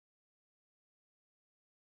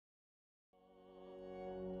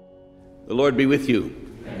The Lord be with you.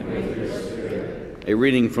 And with your spirit. A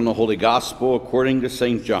reading from the Holy Gospel according to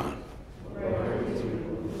St. John.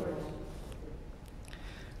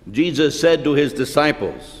 Jesus said to his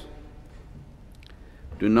disciples,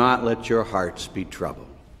 "Do not let your hearts be troubled.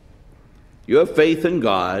 You have faith in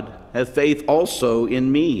God, have faith also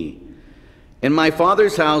in me. In my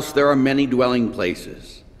Father's house there are many dwelling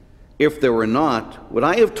places. If there were not, would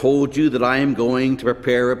I have told you that I am going to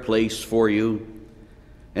prepare a place for you?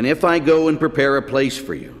 And if I go and prepare a place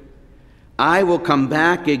for you, I will come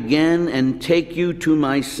back again and take you to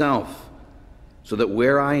myself, so that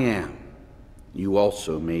where I am, you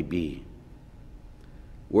also may be.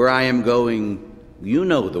 Where I am going, you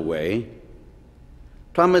know the way."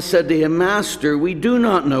 Thomas said to him, "Master, we do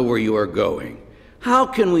not know where you are going. How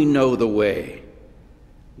can we know the way?"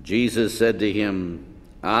 Jesus said to him,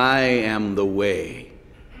 "I am the way,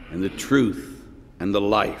 and the truth, and the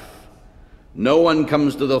life. No one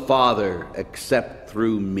comes to the Father except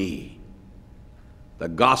through me." The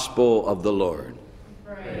Gospel of the Lord.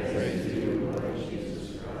 Praise to you, Lord Jesus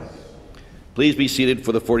Christ. Please be seated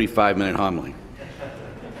for the 45-minute homily.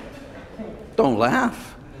 Don't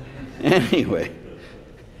laugh. Anyway,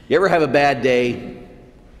 you ever have a bad day?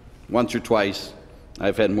 Once or twice.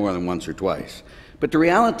 I've had more than once or twice. But the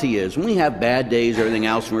reality is, when we have bad days, everything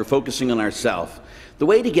else, and we're focusing on ourselves, the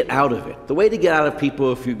way to get out of it, the way to get out of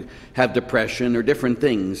people if you have depression or different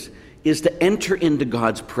things, is to enter into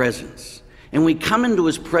God's presence. And we come into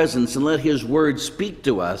his presence and let his word speak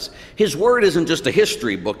to us. His word isn't just a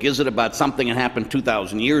history book, is it, about something that happened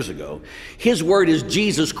 2,000 years ago? His word is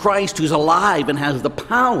Jesus Christ, who's alive and has the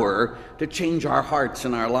power to change our hearts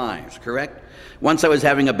and our lives, correct? Once I was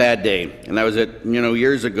having a bad day, and I was at,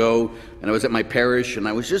 years ago, and I was at my parish, and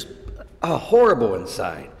I was just horrible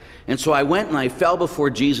inside. And so I went and I fell before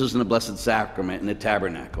Jesus in the Blessed Sacrament in the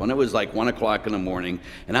tabernacle. And it was like 1 o'clock in the morning,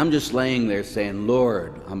 and I'm just laying there saying,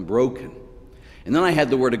 "Lord, I'm broken." And then I had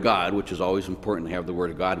the Word of God, which is always important to have the Word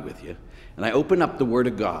of God with you. And I opened up the Word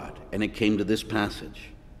of God, and it came to this passage.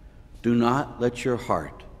 "Do not let your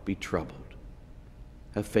heart be troubled.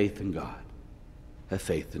 Have faith in God. Have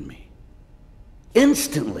faith in me."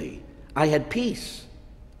 Instantly, I had peace.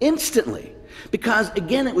 Instantly. Because,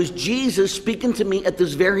 again, it was Jesus speaking to me at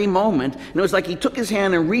this very moment. And it was like he took his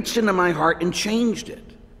hand and reached into my heart and changed it.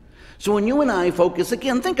 So when you and I focus,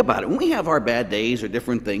 again, think about it. When we have our bad days or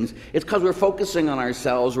different things, it's because we're focusing on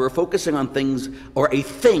ourselves, we're focusing on things or a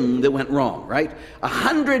thing that went wrong, right?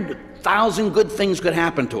 100,000 good things could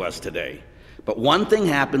happen to us today. But one thing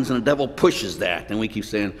happens and the devil pushes that. And we keep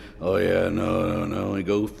saying, "Oh yeah, no. And we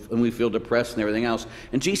go and we feel depressed and everything else.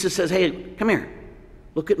 And Jesus says, "Hey, come here.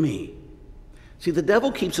 Look at me." See, the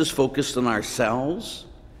devil keeps us focused on ourselves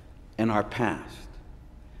and our past.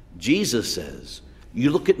 Jesus says,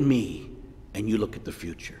 "You look at me and you look at the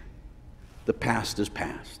future." The past is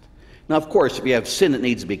past. Now, of course, if you have sin that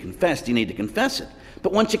needs to be confessed, you need to confess it.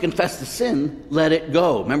 But once you confess the sin, let it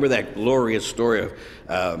go. Remember that glorious story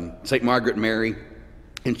of St. Margaret Mary?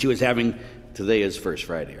 And she was having, today is First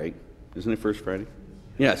Friday, right? Isn't it First Friday?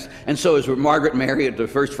 Yes. And so is Margaret Mary at the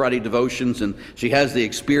First Friday devotions, and she has the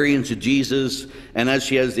experience of Jesus. And as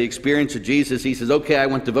she has the experience of Jesus, he says, "Okay, I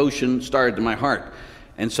want devotion started to my heart."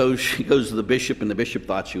 And so she goes to the bishop, and the bishop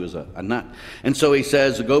thought she was a nut. And so he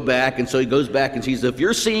says, "Go back." And so he goes back and she says, "If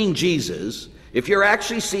you're seeing Jesus, if you're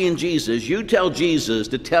actually seeing Jesus, you tell Jesus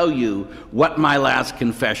to tell you what my last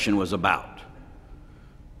confession was about."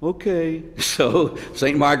 Okay. So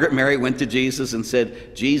St. Margaret Mary went to Jesus and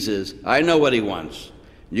said, "Jesus, I know what he wants.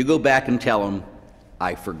 You go back and tell him,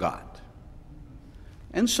 I forgot."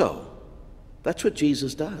 And so that's what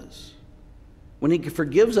Jesus does. When he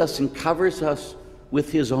forgives us and covers us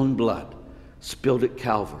with his own blood spilled at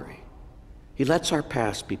Calvary, he lets our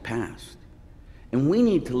past be past. And we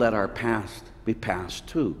need to let our past be past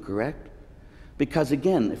too, correct? Because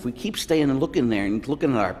again, if we keep staying and looking there and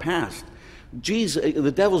looking at our past,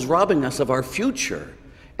 the devil's robbing us of our future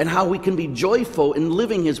and how we can be joyful in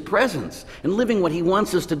living his presence and living what he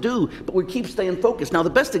wants us to do, but we keep staying focused. Now, the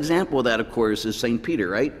best example of that, of course, is St. Peter,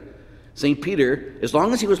 right? St. Peter, as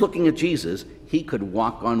long as he was looking at Jesus, he could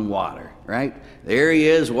walk on water, right? There he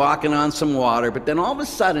is walking on some water, but then all of a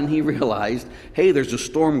sudden he realized, hey, there's a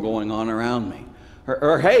storm going on around me.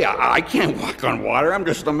 Or hey, I can't walk on water, I'm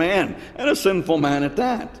just a man, and a sinful man at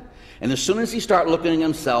that. And as soon as he started looking at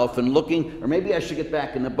himself and looking, or maybe I should get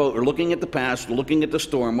back in the boat, or looking at the past, or looking at the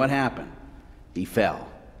storm, what happened? He fell.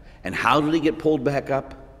 And how did he get pulled back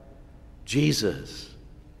up? Jesus,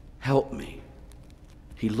 help me.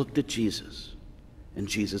 He looked at Jesus, and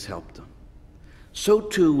Jesus helped him. So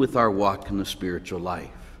too with our walk in the spiritual life.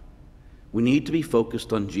 We need to be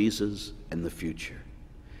focused on Jesus and the future.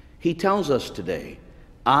 He tells us today,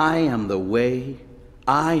 I am the way,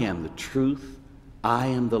 I am the truth, I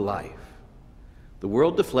am the life. The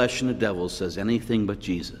world, the flesh, and the devil says anything but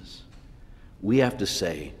Jesus. We have to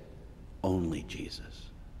say, only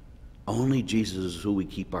Jesus. Only Jesus is who we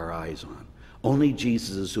keep our eyes on. Only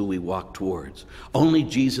Jesus is who we walk towards. Only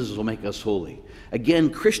Jesus will make us holy.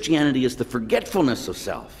 Again, Christianity is the forgetfulness of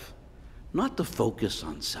self, not the focus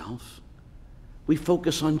on self. We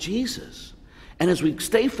focus on Jesus. And as we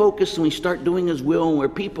stay focused and we start doing His will, and where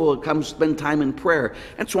people come spend time in prayer,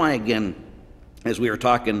 that's why, again, as we were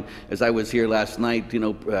talking, as I was here last night,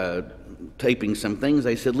 taping some things,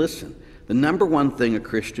 I said, listen, the number one thing a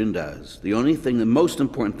Christian does, the only thing, the most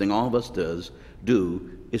important thing all of us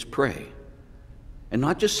do is pray. And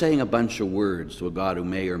not just saying a bunch of words to a God who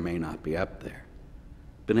may or may not be up there,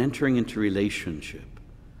 but entering into relationship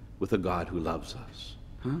with a God who loves us.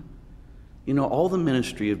 All the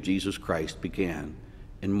ministry of Jesus Christ began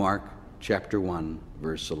in Mark chapter 1,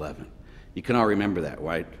 verse 11. You can all remember that,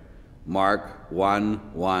 right? Mark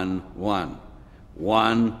 1, 1, 1.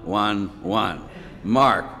 1, 1, 1.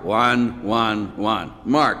 Mark 1, 1, 1.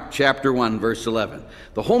 Mark chapter 1, verse 11.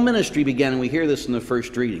 The whole ministry began, and we hear this in the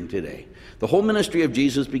first reading today. The whole ministry of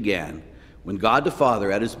Jesus began when God the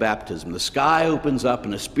Father, at His baptism, the sky opens up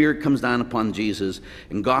and the Spirit comes down upon Jesus,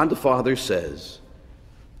 and God the Father says,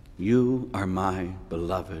 you are my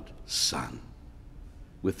beloved Son,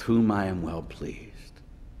 with whom I am well pleased.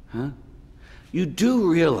 You do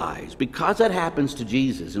realize, because that happens to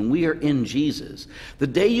Jesus and we are in Jesus, the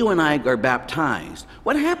day you and I are baptized,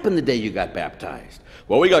 what happened the day you got baptized?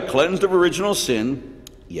 Well, we got cleansed of original sin.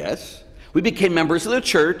 Yes. We became members of the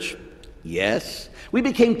church. Yes. We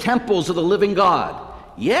became temples of the living God.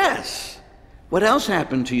 Yes. What else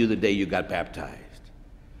happened to you the day you got baptized?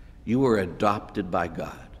 You were adopted by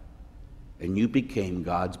God. And you became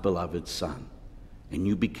God's beloved son. And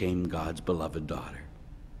you became God's beloved daughter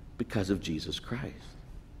because of Jesus Christ.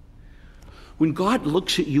 When God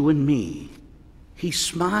looks at you and me, He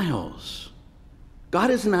smiles. God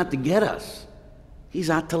isn't out to get us. He's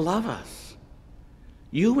out to love us.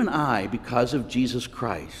 You and I, because of Jesus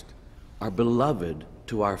Christ, are beloved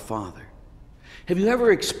to our Father. Have you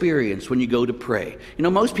ever experienced when you go to pray?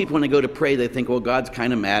 Most people when they go to pray, they think, well, God's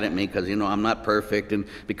kind of mad at me because, I'm not perfect. And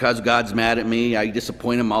because God's mad at me, I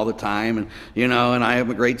disappoint Him all the time. And, and I am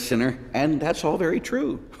a great sinner. And that's all very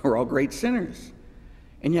true. We're all great sinners.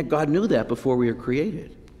 And yet God knew that before we were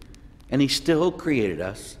created. And He still created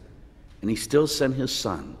us. And He still sent His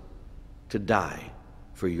Son to die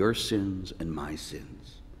for your sins and my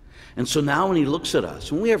sins. And so now when He looks at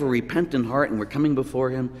us, when we have a repentant heart and we're coming before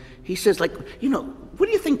Him, He says, what do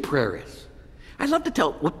you think prayer is? I love to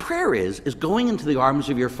tell, what prayer is going into the arms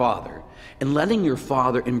of your Father and letting your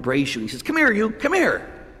Father embrace you. He says, come here, you, come here.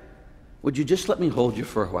 Would you just let me hold you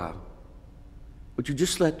for a while? Would you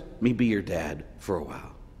just let me be your dad for a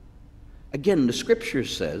while? Again, the Scripture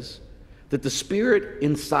says that the Spirit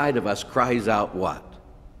inside of us cries out what?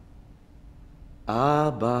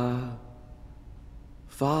 Abba,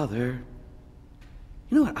 Father.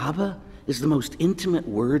 You know what? Abba is the most intimate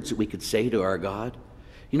words that we could say to our God.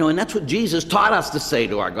 And that's what Jesus taught us to say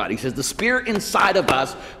to our God. He says, the Spirit inside of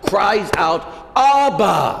us cries out,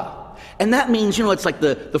 Abba. And that means, it's like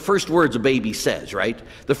the first words a baby says, right?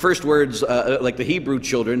 The first words, like the Hebrew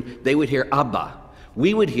children, they would hear Abba.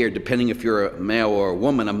 We would hear, depending if you're a male or a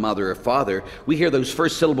woman, a mother or father, we hear those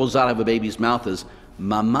first syllables out of a baby's mouth as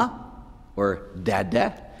mama or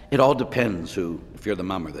dada. It all depends if you're the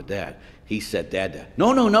mom or the dad. He said dada.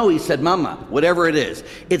 No, he said mama, whatever it is.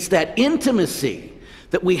 It's that intimacy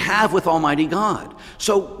that we have with Almighty God.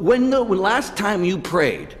 So when last time you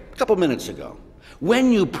prayed, a couple minutes ago,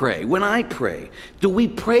 when you pray, when I pray, do we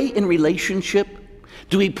pray in relationship?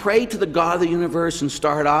 Do we pray to the God of the universe and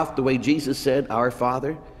start off the way Jesus said, our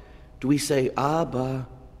Father? Do we say, Abba,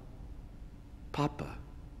 Papa?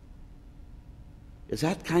 Is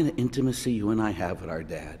that kind of intimacy you and I have with our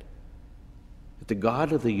dad? That the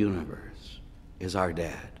God of the universe is our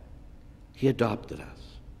dad. He adopted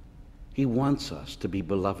us. He wants us to be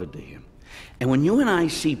beloved to Him. And when you and I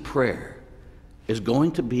see prayer is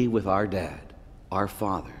going to be with our dad, our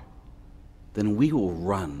Father, then we will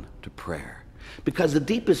run to prayer. Because the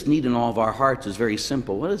deepest need in all of our hearts is very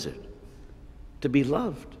simple. What is it? To be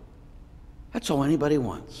loved. That's all anybody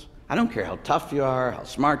wants. I don't care how tough you are, how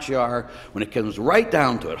smart you are. When it comes right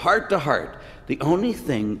down to it, heart to heart, the only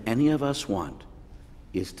thing any of us want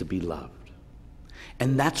is to be loved.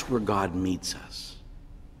 And that's where God meets us.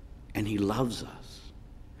 And He loves us.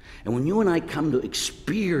 And when you and I come to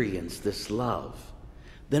experience this love,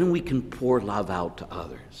 then we can pour love out to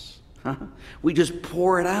others. We just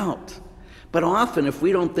pour it out. But often, if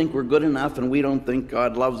we don't think we're good enough and we don't think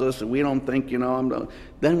God loves us and we don't think,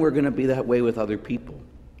 then we're going to be that way with other people.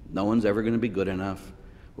 No one's ever going to be good enough.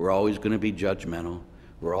 We're always going to be judgmental.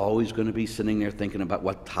 We're always going to be sitting there thinking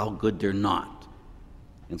about how good they're not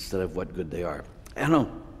instead of what good they are. I don't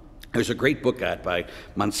know. There's a great book out by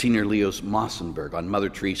Monsignor Leos Mossenberg on Mother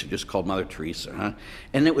Teresa, just called Mother Teresa.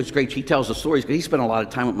 And it was great. He tells the stories because he spent a lot of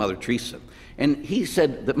time with Mother Teresa. And he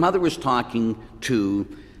said that Mother was talking to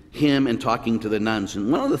him and talking to the nuns.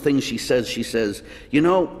 And one of the things she says,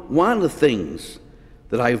 one of the things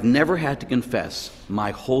that I've never had to confess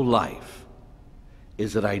my whole life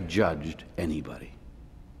is that I judged anybody.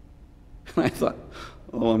 And I thought,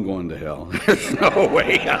 I'm going to hell. There's no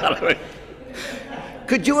way out of it.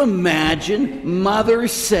 Could you imagine? Mother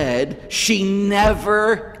said she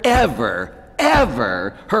never, ever,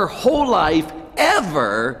 ever, her whole life,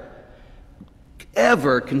 ever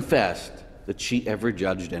confessed that she ever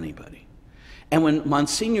judged anybody. And when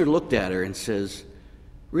Monsignor looked at her and says,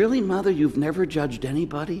 "Really, Mother, you've never judged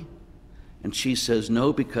anybody?" And she says,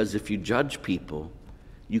 "No, because if you judge people,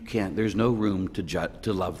 you can't. There's no room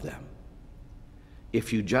to love them.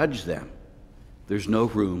 If you judge them, there's no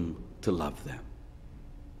room to love them."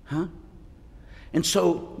 And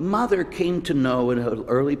so Mother came to know in an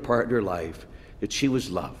early part of her life that she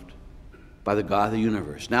was loved by the God of the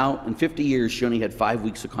universe. Now, in 50 years, she only had 5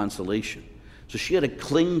 weeks of consolation. So she had to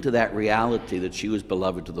cling to that reality that she was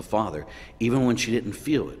beloved to the Father, even when she didn't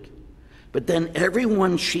feel it. But then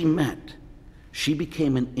everyone she met, she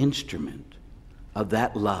became an instrument of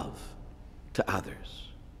that love to others.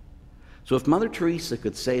 So if Mother Teresa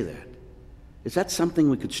could say that, is that something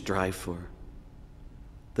we could strive for?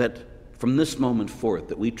 That from this moment forth,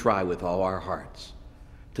 that we try with all our hearts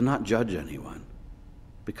to not judge anyone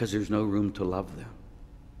because there's no room to love them.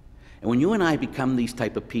 And when you and I become these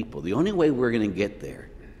type of people, the only way we're going to get there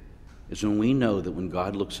is when we know that when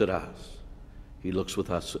God looks at us, he looks with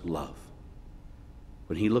us with love.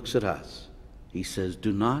 When he looks at us, he says,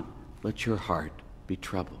 "Do not let your heart be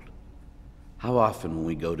troubled." How often when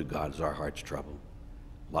we go to God is our hearts troubled?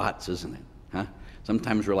 Lots, isn't it?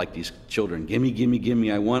 Sometimes we're like these children, gimme, gimme,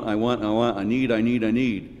 gimme, I want, I need.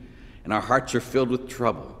 And our hearts are filled with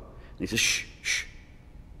trouble. And he says, shh, shh,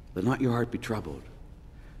 let not your heart be troubled.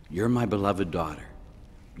 You're my beloved daughter.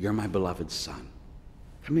 You're my beloved son.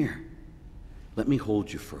 Come here. Let me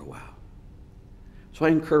hold you for a while. So I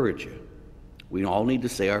encourage you. We all need to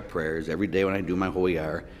say our prayers every day when I do my holy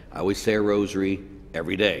hour. I always say a rosary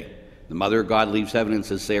every day. The Mother of God leaves heaven and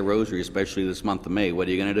says, say a rosary, especially this month of May. What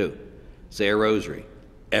are you going to do? Say a rosary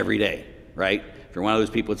every day, right? If you're one of those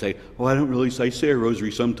people that say, I don't really say a rosary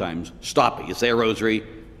sometimes. Stop it. You say a rosary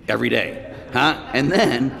every day. And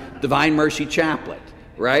then Divine Mercy Chaplet,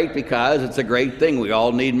 right? Because it's a great thing. We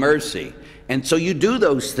all need mercy. And so you do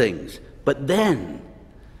those things. But then,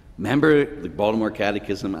 remember the Baltimore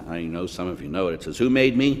Catechism? I know some of you know it. It says, who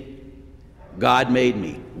made me? God made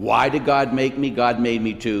me. Why did God make me? God made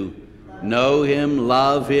me to know him,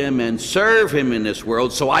 love him, and serve him in this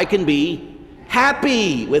world so I can be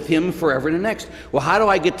happy with him forever and the next. Well, how do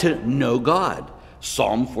I get to know God?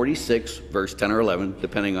 Psalm 46, verse 10 or 11,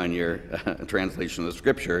 depending on your translation of the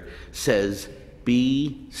scripture, says,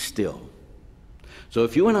 be still. So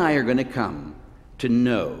if you and I are going to come to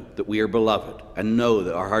know that we are beloved, and know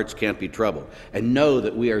that our hearts can't be troubled, and know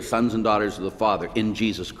that we are sons and daughters of the Father in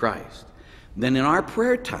Jesus Christ, then in our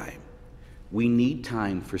prayer time, we need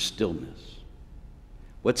time for stillness.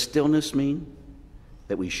 What's stillness mean?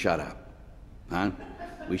 That we shut up.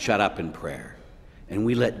 We shut up in prayer. And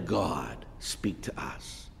we let God speak to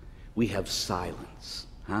us. We have silence.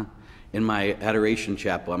 In my adoration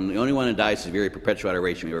chapel, I'm the only one in Diocese of Erie perpetual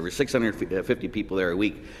adoration. We have over 650 people there a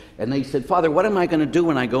week. And they said, Father, what am I going to do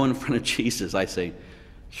when I go in front of Jesus? I say,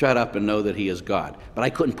 shut up and know that he is God. But I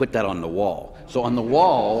couldn't put that on the wall. So on the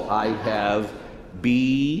wall, I have,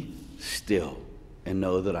 be still and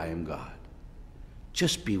know that I am God.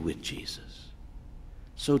 Just be with Jesus.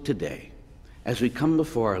 So today, as we come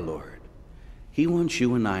before our Lord, he wants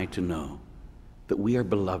you and I to know that we are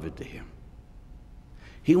beloved to him.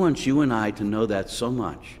 He wants you and I to know that so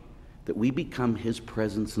much that we become his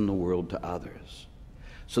presence in the world to others,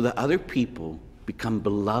 so that other people become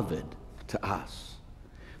beloved to us.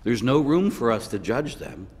 There's no room for us to judge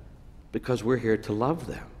them because we're here to love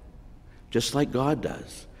them, just like God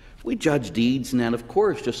does. We judge deeds, and then, of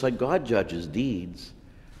course, just like God judges deeds,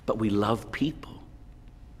 but we love people.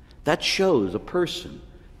 That shows a person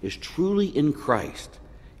is truly in Christ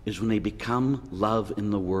is when they become love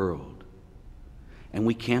in the world. And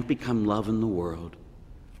we can't become love in the world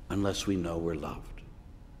unless we know we're loved.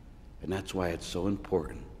 And that's why it's so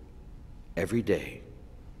important every day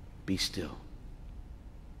Be still.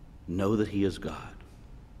 Know that he is God.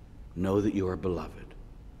 Know that you are beloved.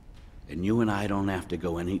 And you and I don't have to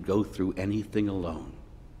go through anything alone.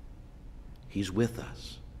 He's with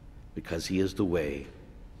us because he is the way,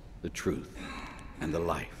 the truth, and the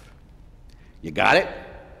life. You got it?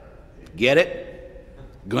 Get it?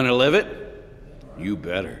 Gonna live it? You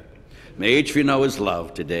better. May each of you know his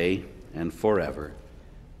love today and forever.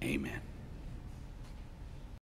 Amen.